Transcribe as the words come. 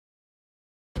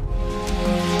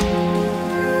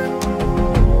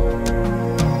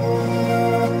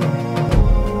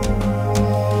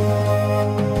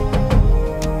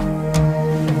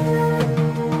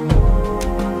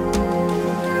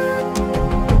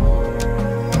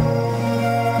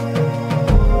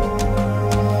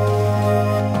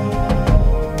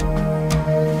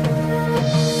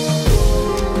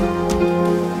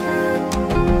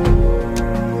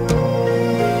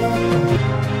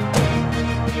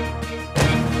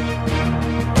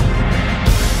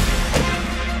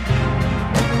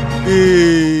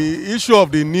the issue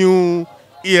of the new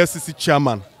EFCC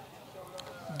chairman,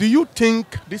 do you think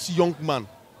this young man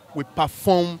will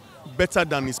perform better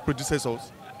than his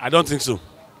predecessors? I don't think so.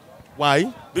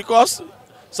 Why? Because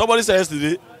somebody said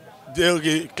yesterday,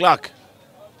 the Clark,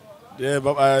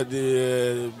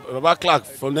 Baba Clark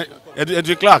from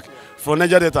Edwin Clark from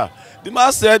Niger Delta, the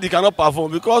man said he cannot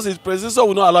perform because his predecessor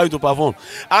will not allow him to perform.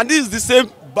 And this is the same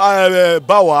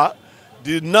Bawa,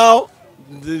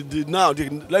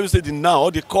 let me say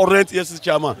the current EFCC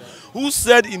chairman, who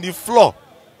said in the floor,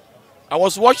 I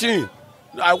was watching,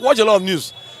 I watch a lot of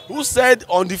news, who said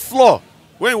on the floor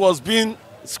when it was being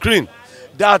screened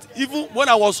that even when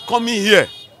I was coming here,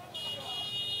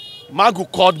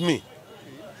 Magu called me.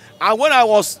 And when I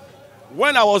was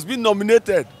being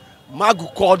nominated,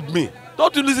 Magu called me.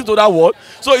 Don't you listen to that word?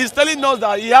 So he's telling us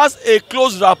that he has a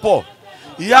close rapport.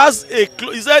 He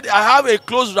said, I have a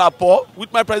close rapport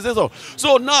with my predecessor.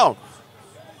 So now,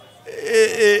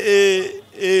 a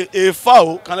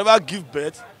fowl can never give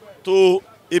birth to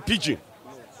a pigeon.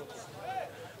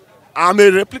 I'm a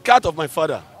replicant of my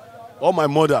father or my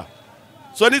mother.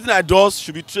 So anything I do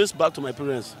should be traced back to my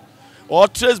parents or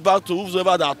traced back to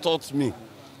whoever that taught me.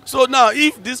 So now,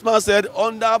 if this man said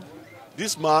under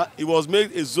this man, he was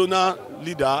made a zonal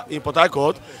leader in Port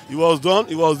Harcourt, he was done,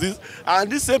 he was this,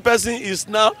 and this same person is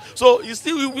now, so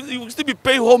he will still be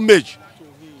paying homage.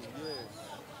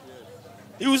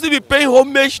 He will still be paying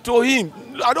homage to him.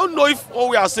 I don't know if all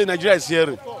we are saying Nigeria is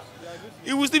hearing.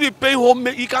 He will still be paying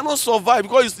homage. He cannot survive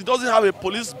because he doesn't have a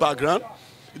police background,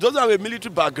 he doesn't have a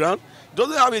military background, he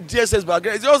doesn't have a DSS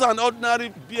background. He's just an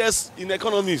ordinary BS in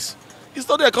economics. He's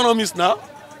not the economist now.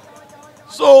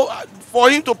 So for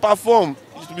him to perform,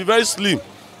 he should be very slim.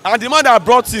 And the man that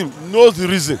brought him knows the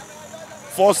reason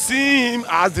for seeing him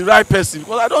as the right person.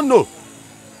 Because I don't know.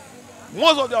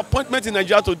 Most of the appointments in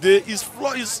Nigeria today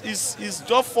is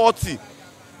just 40.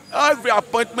 Every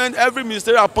appointment, every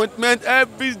ministerial appointment,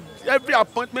 every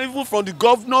appointment, even from the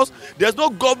governors, there's no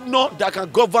governor that can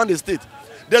govern the state.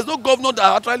 There's no governor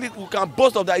that actually can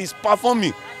boast of that he's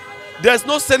performing. There's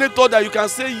no senator that you can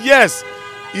say, yes,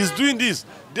 he's doing this.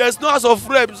 There's no House of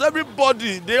Reps.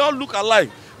 Everybody, they all look alike.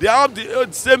 They have the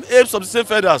same apes of the same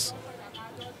feathers.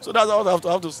 So that's what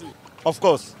I have to say. Of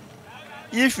course,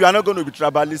 if you are not going to be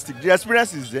tribalistic, the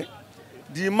experience is there.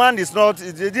 The man is not,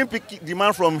 they didn't pick the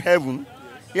man from heaven.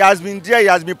 He has been there, he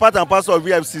has been part and parcel of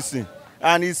EFCC.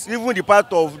 And he's even the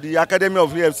part of the Academy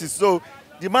of EFCC. So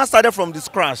the man started from the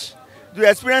scratch. The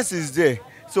experience is there.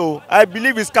 So I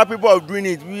believe he's capable of doing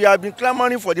it. We have been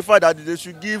clamoring for the fact that they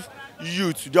should give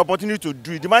youth the opportunity to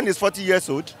do it. The man is 40 years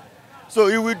old. So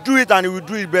he will do it and he will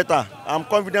do it better. I'm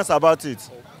confident about it.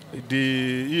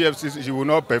 The EFCC, he will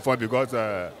not perform because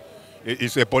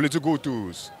it's a political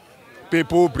tool.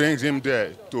 People bring him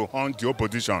there to hunt the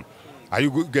opposition. Are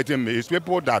you getting me? It's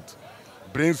people that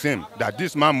brings him, that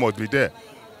this man must be there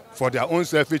for their own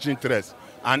selfish interest.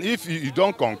 And if you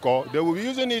don't concur, they will be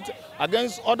using it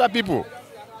against other people.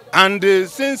 And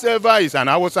since ever is an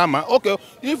Hausa man, okay,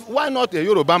 why not a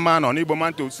Yoruba man or Igbo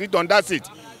man to sit on that seat?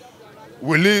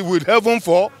 Will heaven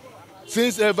fall?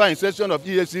 Since ever in session of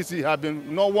EFCC have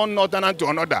been not one northerner to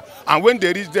another. And when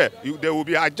they reach there, they will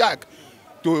be hijacked.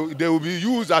 They will be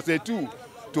used as a tool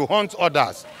to hunt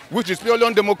others, which is purely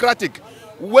undemocratic.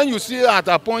 When you see at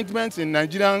appointments in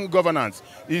Nigerian governance,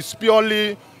 it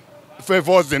purely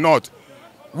favors the North,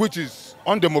 which is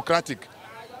undemocratic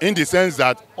in the sense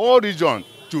that all regions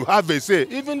to have a say,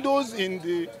 even those in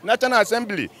the National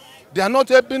Assembly, they are not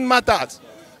helping matters.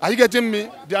 Are you getting me?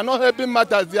 They are not helping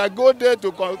matters. They are go there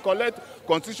to collect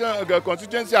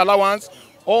constituency allowance,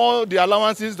 all the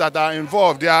allowances that are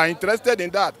involved. They are interested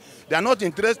in that. They are not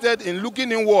interested in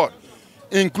looking inward.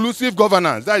 Inclusive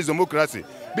governance, that is democracy.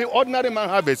 The ordinary man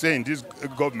have a say in this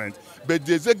government, but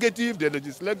the executive, the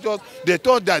legislators, they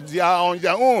thought that they are on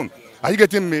their own. Are you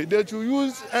getting me? They should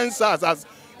use NSAS as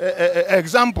an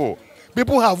example.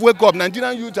 People have wake up.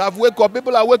 Nigerian youth have wake up.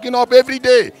 People are waking up every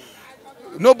day.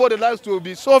 Nobody likes to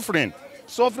be suffering.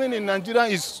 Suffering in Nigeria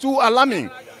is too alarming.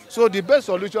 So the best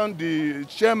solution, the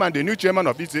chairman, the new chairman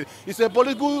of it, is a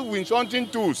political witch hunting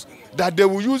tools that they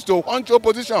will use to hunt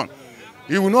opposition.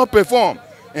 He will not perform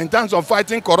in terms of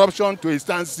fighting corruption to a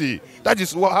standstill. That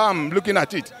is how I'm looking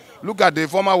at it. Look at the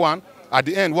former one. At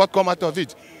the end, what come out of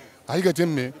it? Are you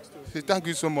getting me? Thank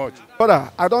you so much. Brother,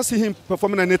 I don't see him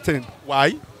performing anything.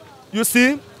 Why? You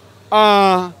see,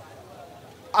 I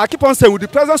keep on saying, with the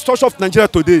present structure of Nigeria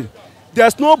today,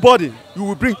 there's nobody you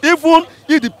will bring, even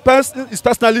if the person is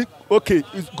personally okay,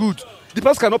 it's good. The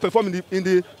person cannot perform in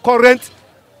the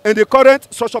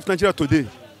current structure of Nigeria today.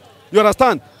 You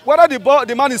understand? Whether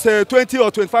the man is 20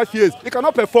 or 25 years, he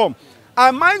cannot perform.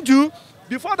 And mind you,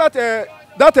 before that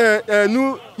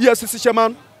new EFCC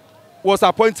chairman was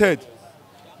appointed,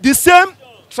 the same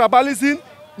tribalism,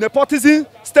 nepotism,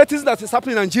 statism that is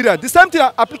happening in Nigeria, the same thing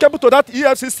applicable to that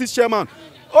EFCC chairman.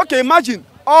 Okay, imagine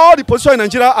all the positions in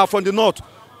Nigeria are from the north.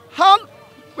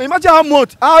 Imagine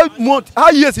how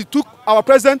years it took our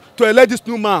president to elect this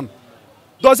new man.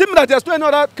 Does it mean that there's no any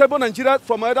other credible Nigeria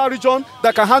from another region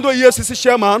that can handle EFCC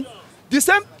chairman? The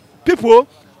same people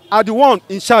are the one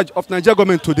in charge of Nigeria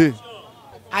government today.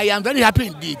 I am very happy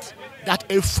indeed that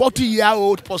a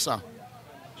 40-year-old person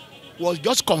was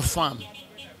just confirmed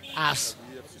as,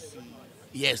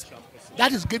 yes,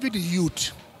 that is giving the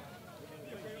youth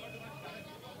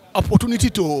opportunity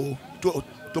to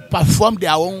perform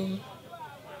their own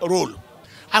role.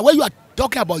 And when you are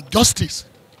talking about justice,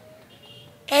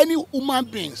 any human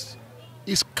being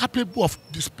is capable of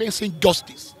dispensing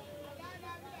justice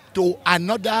to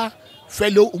another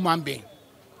fellow human being,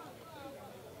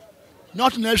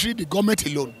 not necessarily the government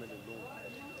alone.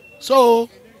 So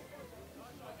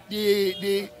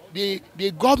the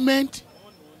government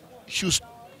should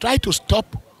try to stop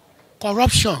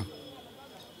corruption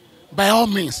by all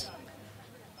means.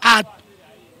 And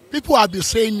people have been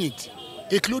saying it,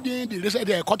 including the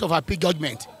recent Court of Appeal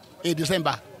judgment in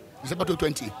December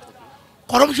 2020.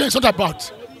 Corruption is not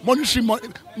about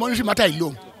monetary matter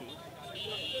alone.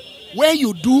 When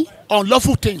you do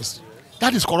unlawful things,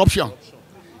 that is corruption.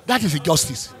 That is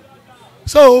injustice.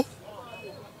 So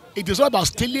it is not about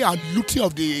stealing and looting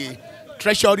of the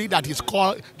treasury that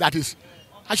is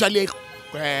actually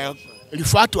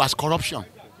referred to as corruption.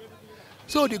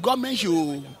 So the government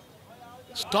should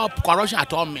stop corruption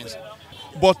at all means.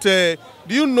 But do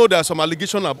you know there are some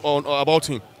allegations about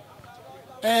him?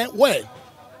 Well,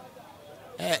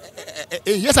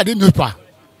 in yesterday's newspaper,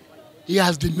 he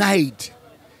has denied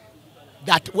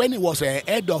that when he was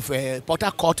head of Port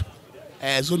Harcourt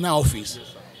zonal office,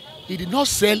 he did not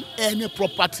sell any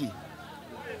property.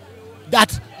 That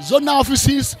zonal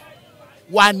offices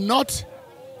were not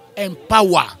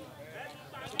empowered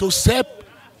to sell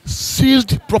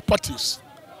seized properties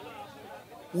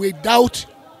without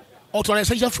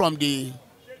authorization from the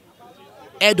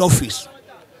head office.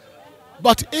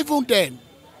 But even then,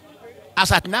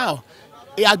 as at now,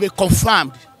 it has been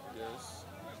confirmed.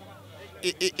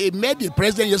 He met the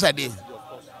president yesterday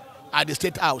at the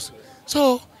State House.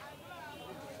 So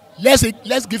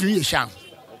let's give him a chance.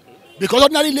 Because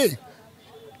ordinarily,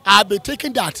 I've been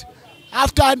taking that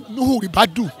after Nuhu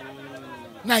Ribadu,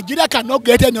 Nigeria cannot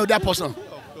get any other person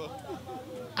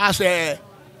as a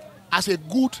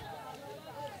good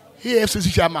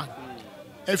EFCC chairman.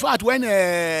 In fact, when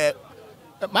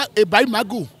Ibrahim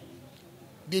Magu,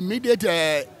 the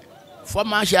immediate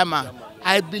former chairman,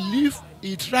 I believe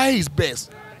he tried his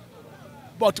best.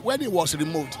 But when he was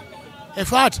removed, in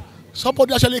fact,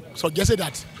 somebody actually suggested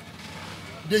that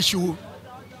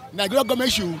Nigeria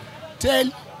government should tell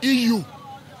EU,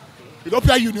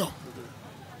 European Union,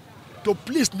 to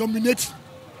please nominate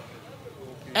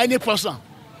any person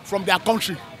from their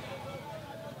country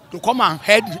to come and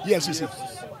head the EFCC.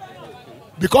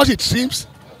 Because it seems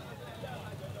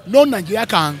no Nigeria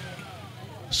can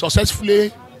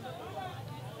successfully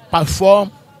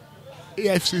perform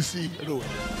EFCC role.